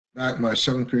Back in my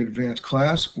 7th grade advanced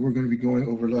class, we're going to be going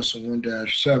over lesson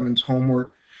 1-7's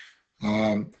homework.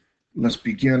 Let's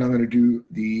begin. I'm going to do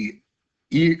the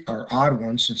odd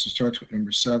one since it starts with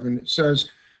number 7. It says,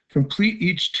 complete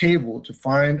each table to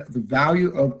find the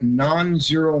value of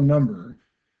non-zero number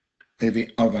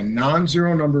of a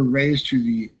non-zero number raised to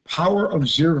the power of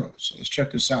 0. So let's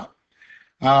check this out.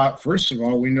 First of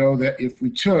all, we know that if we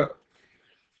took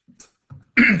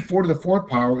 4 to the 4th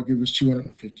power, it would give us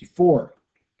 254.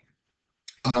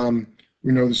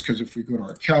 We know this because if we go to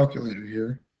our calculator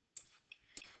here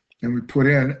and we put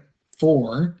in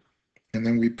 4, and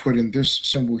then we put in this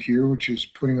symbol here, which is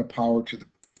putting a power to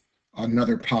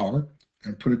another power,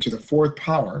 and put it to the 4th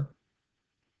power,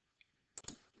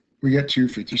 we get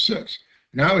 256.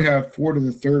 Now we have 4 to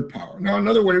the 3rd power. Now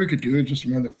another way we could do it, just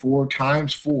remember that 4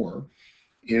 times 4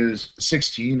 is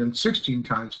 16, and 16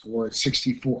 times 4 is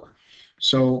 64.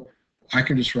 So I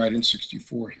can just write in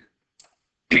 64 here.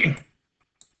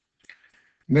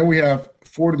 And then we have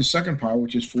 4 to the 2nd power,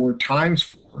 which is 4 times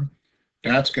 4.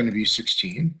 That's going to be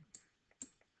 16.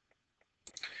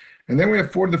 And then we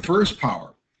have 4 to the 1st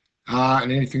power.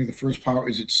 And anything to the 1st power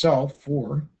is itself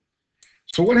 4.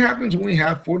 So what happens when we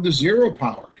have 4 to the 0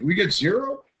 power? Do we get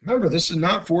 0? Remember, this is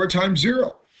not 4 times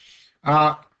 0.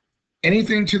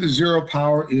 Anything to the 0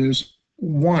 power is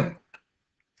 1.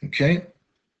 Okay?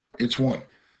 It's 1.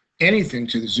 Anything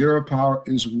to the 0 power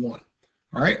is 1.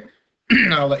 All right?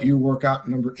 I'll let you work out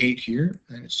number 8 here,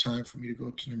 and it's time for me to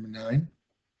go to number 9.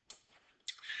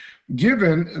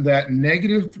 Given that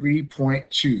negative 3.2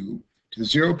 to the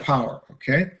 0 power,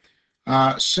 okay,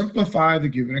 simplify the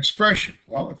given expression.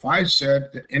 Well, if I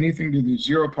said that anything to the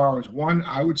 0 power is 1,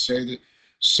 I would say the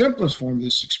simplest form of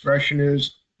this expression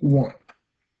is 1.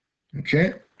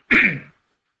 Okay?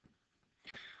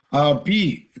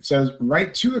 B, it says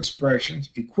write 2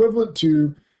 expressions equivalent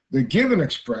to the given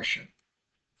expression.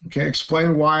 Okay,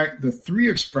 explain why the 3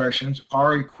 expressions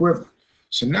are equivalent.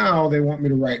 So now they want me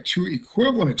to write 2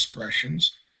 equivalent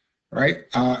expressions, right?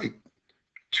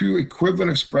 2 equivalent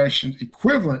expressions,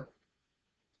 equivalent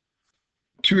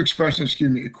to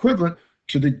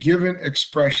the given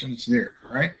expressions there,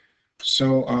 all right?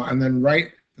 So, and then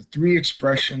write the 3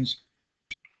 expressions,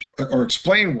 or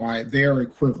explain why they are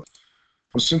equivalent.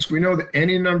 Well, since we know that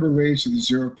any number raised to the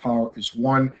 0 power is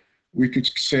 1, we could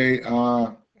say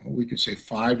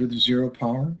 5 to the 0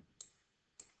 power.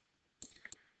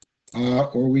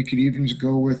 Or we could even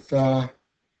go with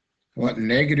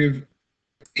negative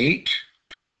 8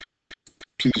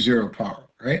 to the 0 power,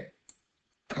 right?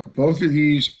 Both of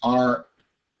these are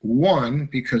 1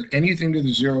 because anything to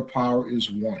the 0 power is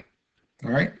 1,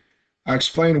 all right? I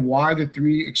explain why the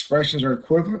 3 expressions are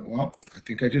equivalent. Well, I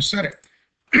think I just said it.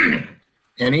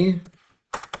 Any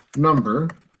number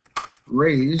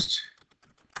raised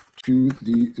to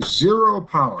the 0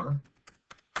 power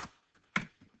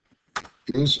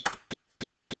is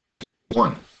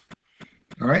 1.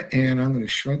 All right, and I'm going to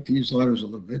shrink these letters a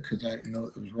little bit because I didn't know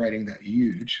it was writing that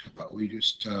huge. But we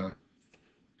just do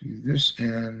this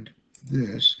and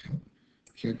this.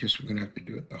 Okay, I guess we're going to have to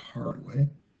do it the hard way.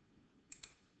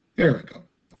 There we go.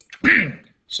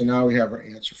 So now we have our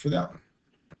answer for that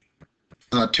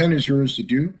one. 10 is yours to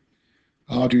do.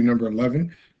 I'll do number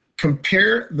 11.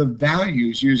 Compare the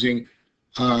values using,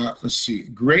 let's see,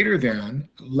 greater than,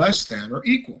 less than, or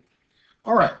equal.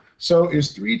 All right, so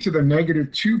is 3 to the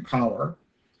negative 2 power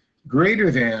greater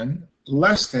than,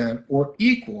 less than, or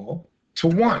equal to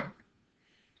 1?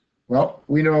 Well,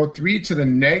 we know 3 to the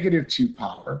negative 2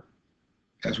 power,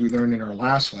 as we learned in our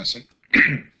last lesson,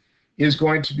 is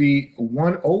going to be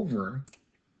 1 over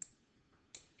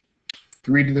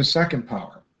 3 to the 2nd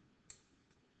power.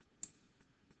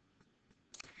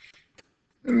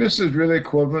 And this is really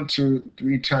equivalent to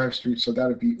 3 times 3, so that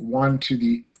would be 1 to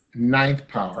the 9th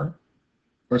power.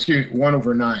 Or excuse me, 1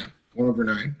 over 9. 1 over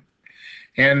 9.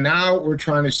 And now we're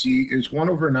trying to see, is 1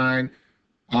 over 9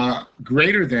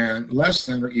 greater than, less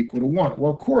than, or equal to 1?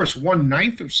 Well, of course,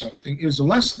 1/9 of something is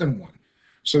less than 1.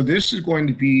 So this is going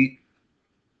to be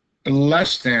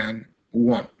less than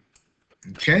 1.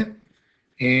 Okay?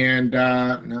 And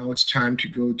now it's time to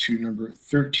go to number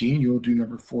 13. You'll do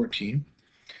number 14.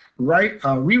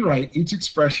 Rewrite each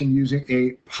expression using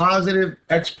a positive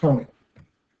exponent.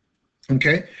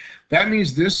 Okay? That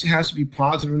means this has to be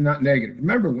positive and not negative.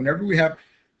 Remember, whenever we have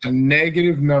a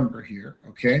negative number here,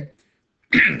 okay,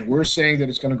 we're saying that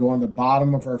it's going to go on the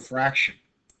bottom of our fraction.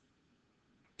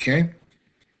 Okay?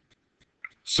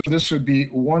 So this would be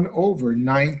 1 over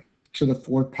 9 to the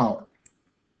 4th power.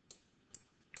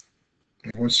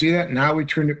 And we'll see that? Now we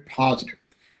turn it positive.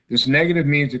 This negative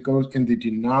means it goes in the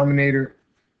denominator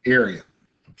area.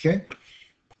 Okay?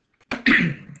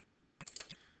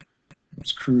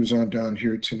 Let's cruise on down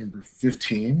here to number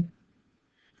 15.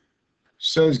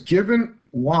 Says given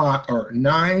y, or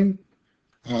 9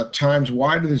 times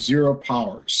y to the 0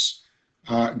 powers.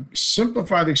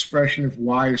 Simplify the expression if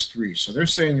y is 3. So they're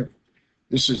saying if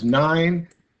this is 9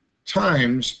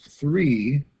 times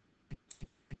 3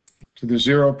 to the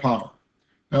 0 power.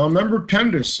 Now remember,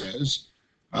 PEMDAS says,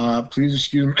 please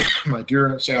excuse my dear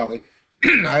Aunt Sally,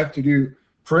 I have to do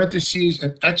parentheses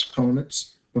and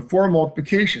exponents before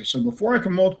multiplication. So before I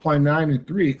can multiply 9 and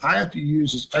 3, I have to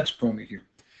use this exponent here.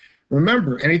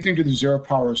 Remember, anything to the 0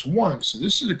 power is 1. So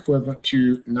this is equivalent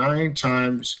to 9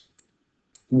 times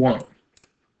 1.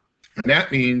 And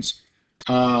that means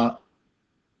we're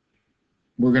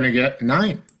going to get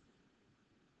 9.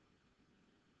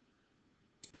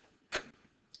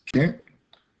 Okay.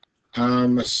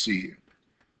 Let's see.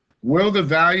 Will the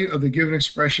value of the given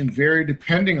expression vary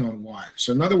depending on y?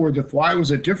 So in other words, if y was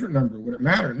a different number, would it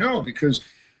matter? No, because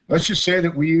let's just say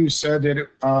that we said that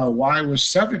y was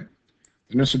 7.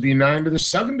 And this would be 9 to the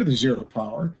 7 to the 0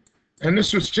 power. And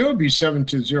this would still be 7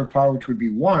 to the 0 power, which would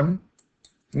be 1.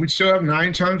 And we'd still have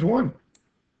 9 times 1,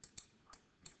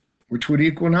 which would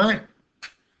equal 9.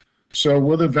 So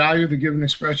will the value of the given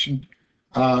expression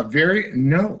vary?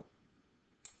 No.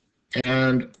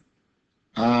 And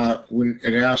when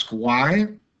it asks why,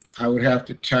 I would have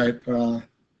to type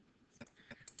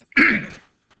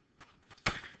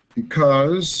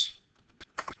because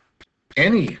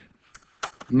any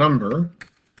number,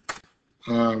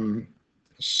 let's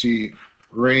see,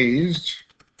 raised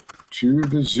to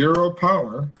the 0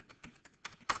 power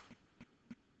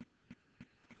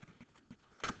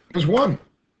is 1.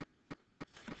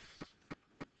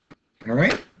 All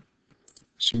right.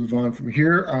 Let's move on from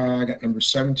here. I got number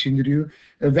 17 to do.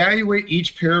 Evaluate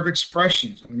each pair of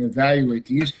expressions. I'm going to evaluate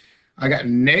these. I got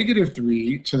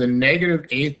 -3 to the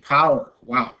 -8th power.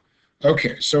 Wow.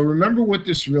 Okay, so remember what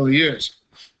this really is.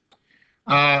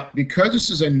 Because this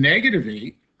is a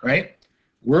 -8, right,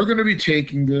 we're going to be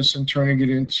taking this and turning it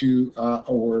into,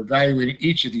 or evaluating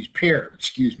each of these pairs,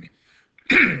 excuse me.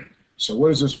 So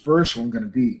what is this first one going to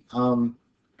be?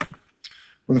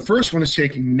 Well, the first one is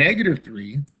taking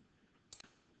 -3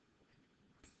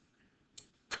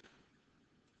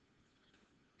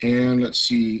 and let's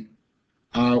see,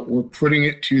 we're putting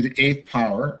it to the 8th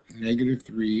power,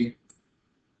 -3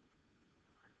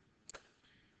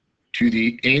 to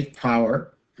the 8th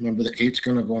power. Remember, the 8's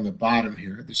going to go on the bottom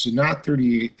here. This is not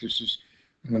 38. This is,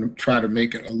 I'm going to try to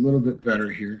make it a little bit better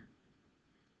here.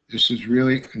 This is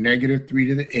really -3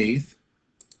 to the 8th.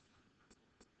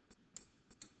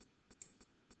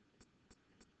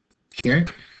 Okay.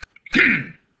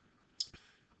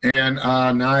 And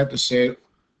now I have to say,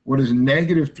 what is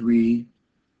 -3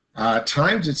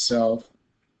 times itself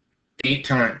 8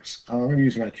 times? I'm going to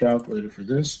use my calculator for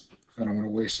this. I don't want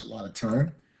to waste a lot of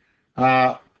time.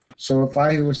 So if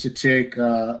I was to take,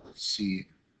 let's see,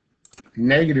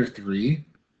 -3,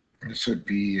 this would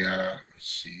be, let's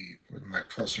see, with my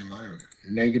plus or minus,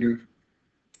 -3,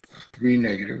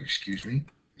 excuse me,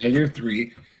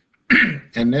 -3.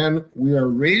 And then we are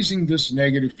raising this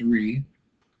 -3,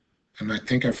 and I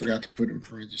think I forgot to put in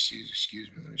parentheses.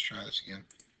 Excuse me, let me try this again.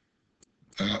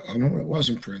 Oh no, it was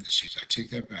in parentheses. I take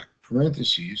that back.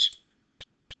 Parentheses,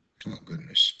 oh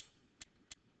goodness.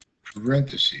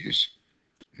 Parentheses,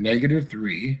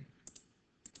 -3,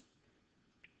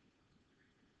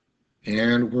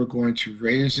 and we're going to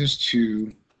raise this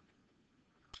to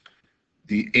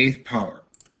the 8th power.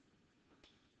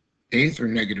 8th or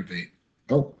 -8?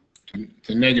 Oh,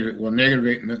 the negative, well,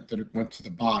 -8 meant that it went to the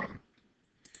bottom.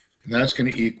 And that's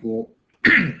going to equal,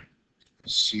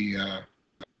 let's see, so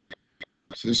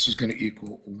this is going to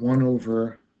equal 1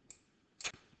 over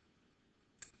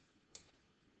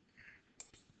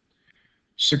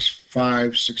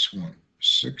 6561.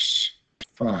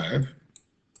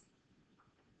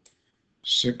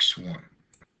 6561.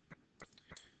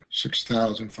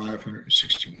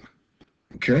 6,561.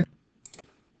 Okay.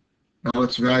 Now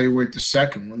let's evaluate the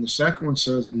second one. The second one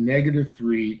says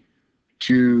 -3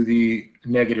 to the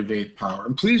 -8th power.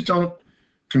 And please don't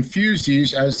confuse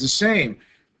these as the same.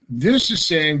 This is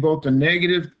saying both the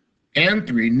negative and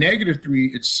 3.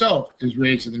 -3 itself is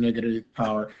raised to the -8th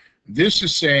power. This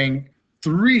is saying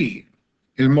 3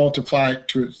 is multiplied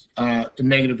to the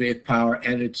 -8th power,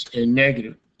 and it's a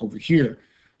negative over here.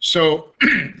 So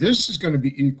this is going to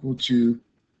be equal to,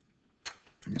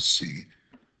 let's see,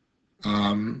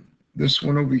 this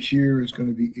one over here is going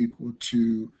to be equal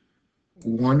to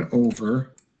 1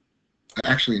 over,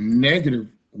 actually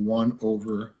 -1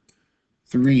 over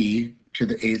 3 to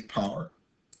the 8th power.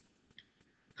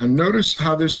 And notice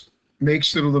how this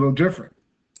makes it a little different.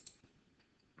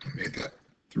 I made that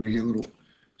 3 a little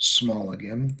small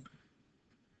again.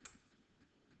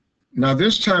 Now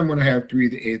this time when I have 3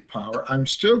 to the 8th power, I'm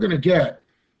still going to get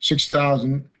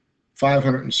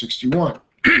 6,561.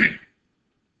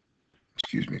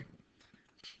 Excuse me.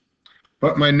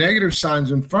 But my negative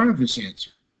sign's in front of this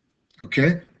answer.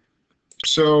 Okay?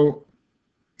 So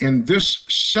in this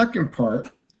second part,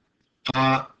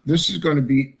 this is going to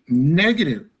be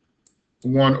negative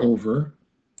 1 over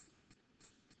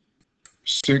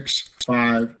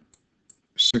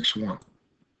 6,561.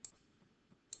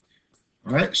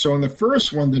 All right, so in the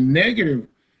first one, the negative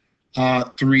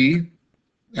 3,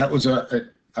 that was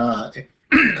an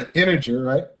integer,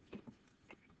 right?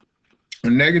 A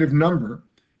negative number.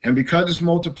 And because it's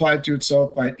multiplied to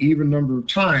itself by an even number of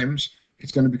times,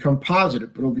 it's going to become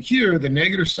positive. But over here, the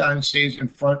negative sign stays in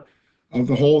front of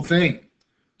the whole thing.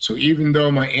 So even though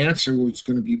my answer was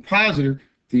going to be positive,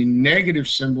 the negative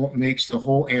symbol makes the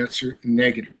whole answer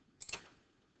negative.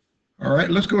 All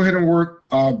right, let's go ahead and work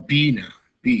B now,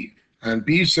 B. And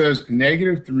B says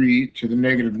negative 3 to the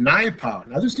negative 9th power.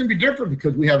 Now this is going to be different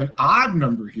because we have an odd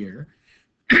number here.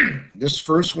 This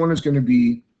first one is going to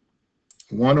be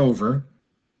 1 over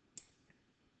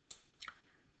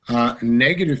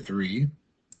negative 3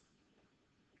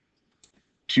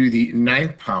 to the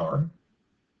 9th power.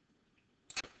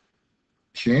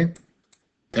 Okay,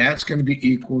 that's going to be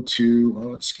equal to,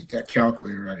 well, let's get that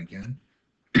calculator out again.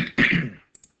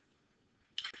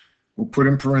 We'll put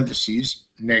in parentheses,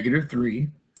 negative 3.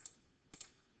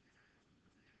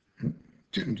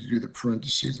 Didn't do the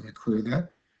parentheses. Let me clear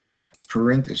that.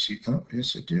 Parentheses. Oh,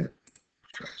 yes, it did.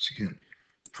 Try this again.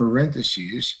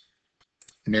 Parentheses,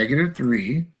 negative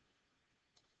 3.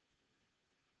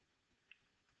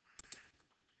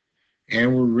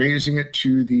 And we're raising it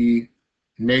to the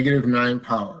negative 9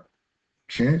 power.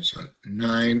 Okay, so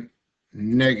 9,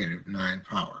 negative 9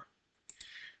 power.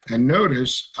 And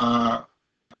notice, wow,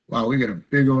 we got a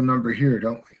big old number here,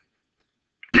 don't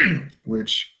we?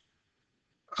 Which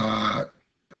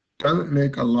doesn't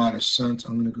make a lot of sense.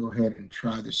 I'm going to go ahead and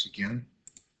try this again.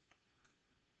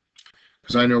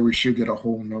 Because I know we should get a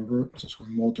whole number since we're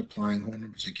multiplying whole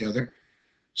numbers together.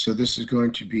 So this is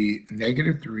going to be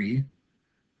negative 3.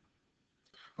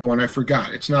 Oh, and I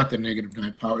forgot, it's not the negative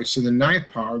 9 power. It's to the 9th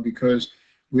power because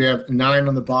we have 9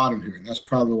 on the bottom here. And that's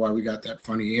probably why we got that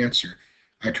funny answer.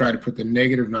 I tried to put the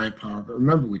negative 9 power, but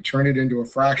remember, we turned it into a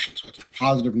fraction, so it's a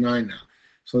positive 9 now.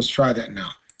 So let's try that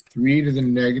now. 3 to the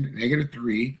negative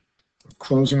 3, we're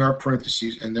closing our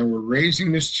parentheses, and then we're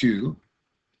raising this to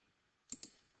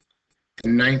the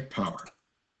 9th power.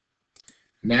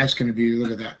 And that's going to be,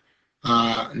 look at that,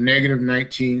 negative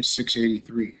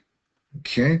 19,683.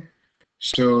 Okay,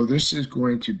 so this is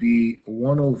going to be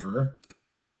 1 over,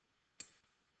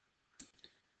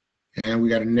 and we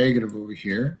got a negative over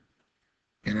here.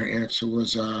 And our answer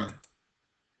was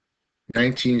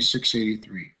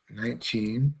 19,683.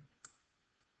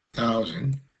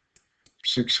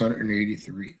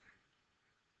 19,683.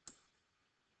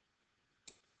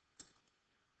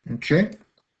 Okay.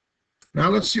 Now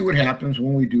let's see what happens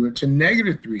when we do it to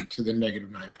negative 3 to the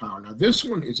negative 9 power. Now this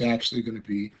one is actually going to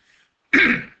be,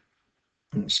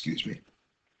 excuse me.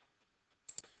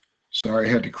 Sorry,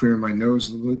 I had to clear my nose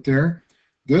a little bit there.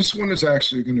 This one is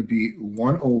actually going to be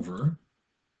 1 over,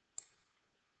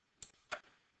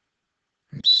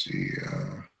 let's see,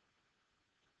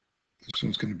 this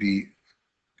one's going to be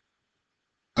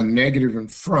a negative in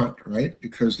front, right?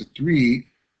 Because the 3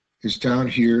 is down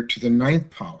here to the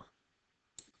 9th power.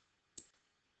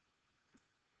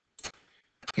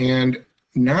 And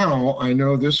now I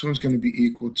know this one's going to be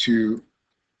equal to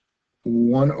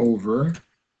 1 over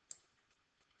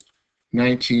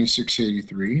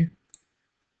 19,683.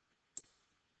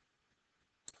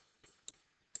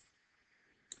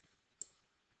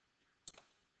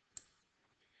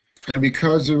 And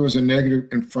because there was a negative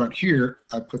in front here,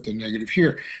 I put the negative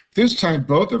here. This time,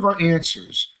 both of our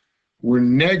answers were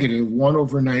negative 1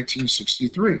 over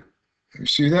 1963. You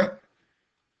see that?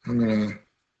 I'm going to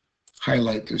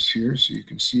highlight this here so you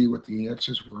can see what the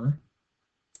answers were.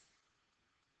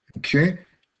 Okay.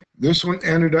 This one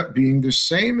ended up being the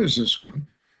same as this one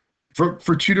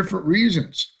for two different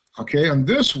reasons. Okay. On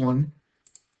this one,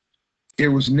 it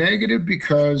was negative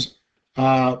because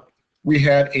we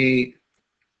had a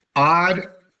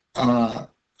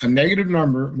negative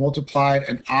number multiplied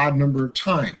an odd number of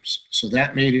times. So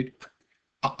that made it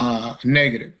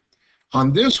negative.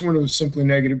 On this one, it was simply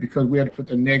negative because we had to put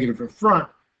the negative in front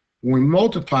when we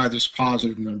multiply this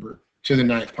positive number to the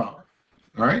 9th power.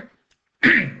 All right?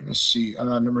 Let's see.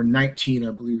 Number 19,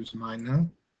 I believe, is mine now.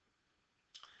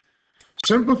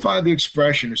 Simplify the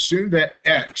expression. Assume that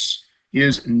x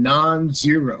is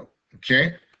non-zero.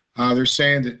 okay? They're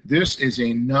saying that this is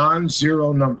a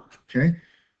non-zero number, okay?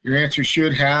 Your answer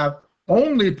should have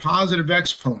only positive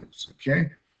exponents, okay?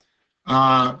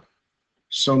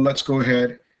 So let's go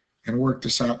ahead and work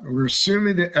this out. We're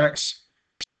assuming that x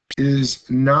is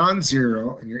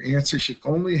non-zero, and your answer should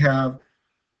only have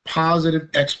positive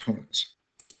exponents.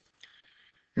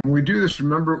 And when we do this,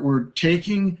 remember, we're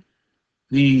taking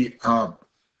the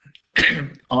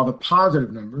all the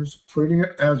positive numbers, putting it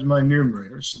as my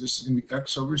numerator. So this is going to be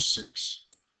x over 6.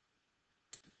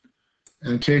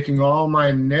 And taking all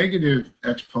my negative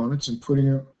exponents and putting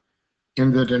it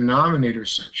in the denominator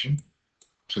section.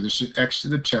 So this is x to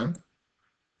the 10th.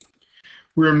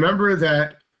 We remember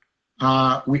that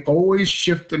we always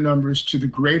shift the numbers to the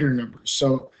greater numbers.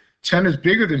 So 10 is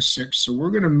bigger than 6, so we're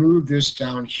going to move this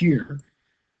down here,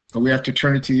 but we have to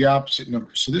turn it to the opposite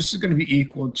number. So this is going to be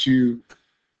equal to,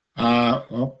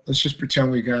 well, let's just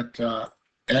pretend we got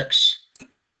x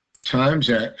times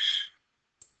x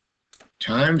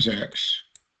times x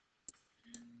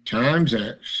times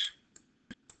x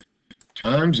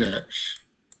times x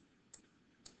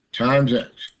times x.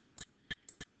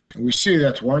 And we see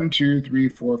that's 1, 2, 3,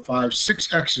 4, 5,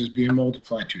 6 x's being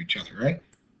multiplied to each other, right?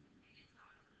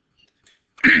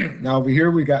 Now over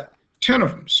here we got 10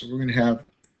 of them, so we're going to have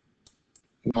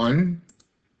 1,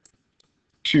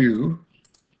 2,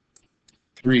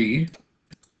 3,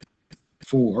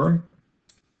 4,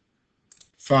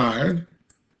 5,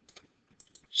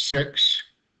 6,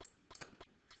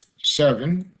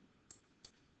 7,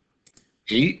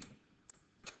 8,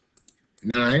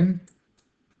 9,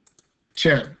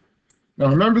 10. Now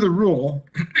remember the rule,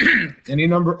 any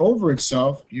number over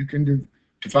itself, you can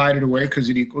divide it away because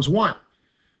it equals 1.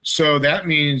 So that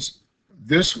means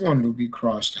this one will be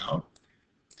crossed out,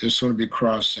 this one will be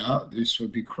crossed out, this will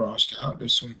be crossed out,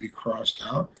 this one will be crossed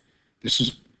out. This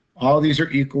is, all these are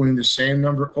equaling the same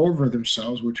number over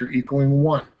themselves, which are equaling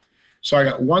 1. So I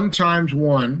got 1 times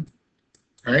 1,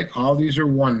 right? All these are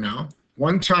 1 now.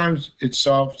 1 times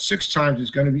itself 6 times is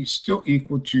going to be still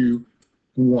equal to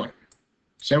 1.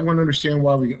 Does everyone understand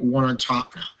why we get 1 on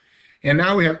top now? And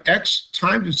now we have x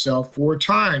times itself 4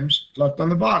 times left on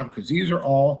the bottom, because these are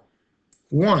all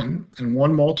 1, and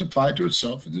 1 multiplied to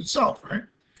itself is itself, right?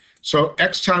 So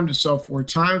x times itself 4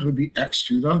 times would be x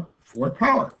to the 4th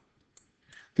power.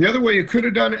 The other way you could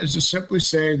have done it is to simply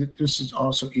say that this is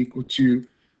also equal to,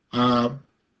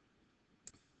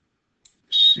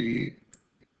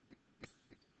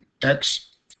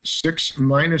 x 6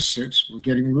 minus 6. We're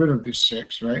getting rid of this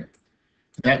 6, right?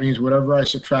 That means whatever I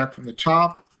subtract from the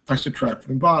top, I subtract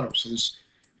from the bottom. So this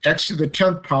x to the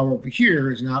 10th power over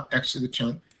here is now x to the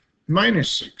 10th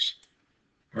minus 6,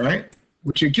 all right?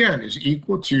 Which again is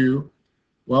equal to,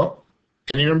 well,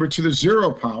 any number to the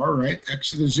 0 power, right?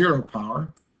 X to the 0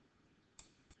 power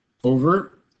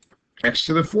over x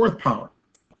to the 4th power.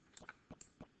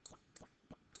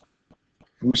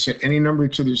 And we said any number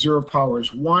to the 0 power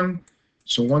is 1.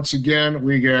 So once again,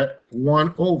 we get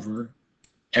 1 over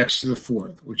x to the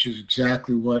 4th, which is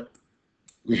exactly what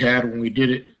we had when we did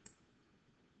it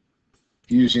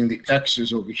using the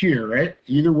x's over here, right?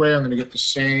 Either way, I'm going to get the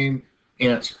same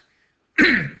answer.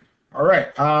 All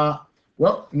right.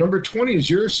 Well, number 20 is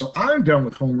yours, so I'm done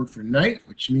with homework for tonight,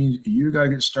 which means you got to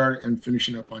get started and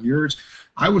finishing up on yours.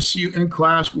 I will see you in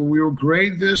class where we will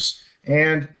grade this,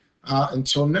 and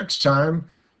until next time,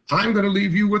 I'm going to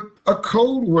leave you with a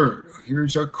code word.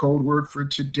 Here's our code word for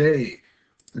today.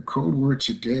 The code word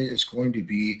today is going to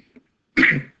be,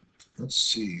 let's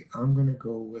see, I'm going to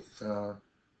go with,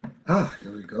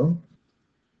 here we go.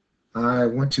 I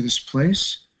went to this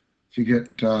place to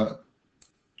get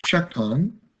checked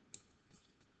on,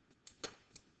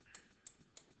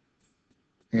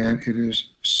 and it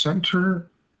is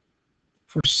Center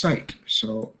for Sight.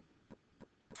 So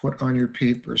put on your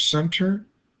paper Center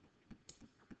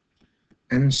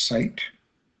and Sight,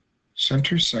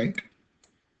 Center Sight,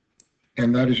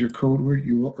 and that is your code word.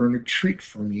 You will earn a treat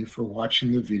from me for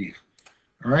watching the video.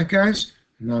 All right, guys?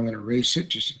 Now I'm going to erase it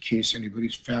just in case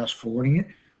anybody's fast forwarding it.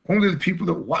 Only the people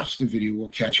that watch the video will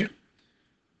catch it.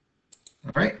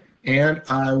 All right, and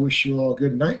I wish you all a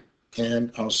good night,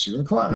 and I'll see you in class.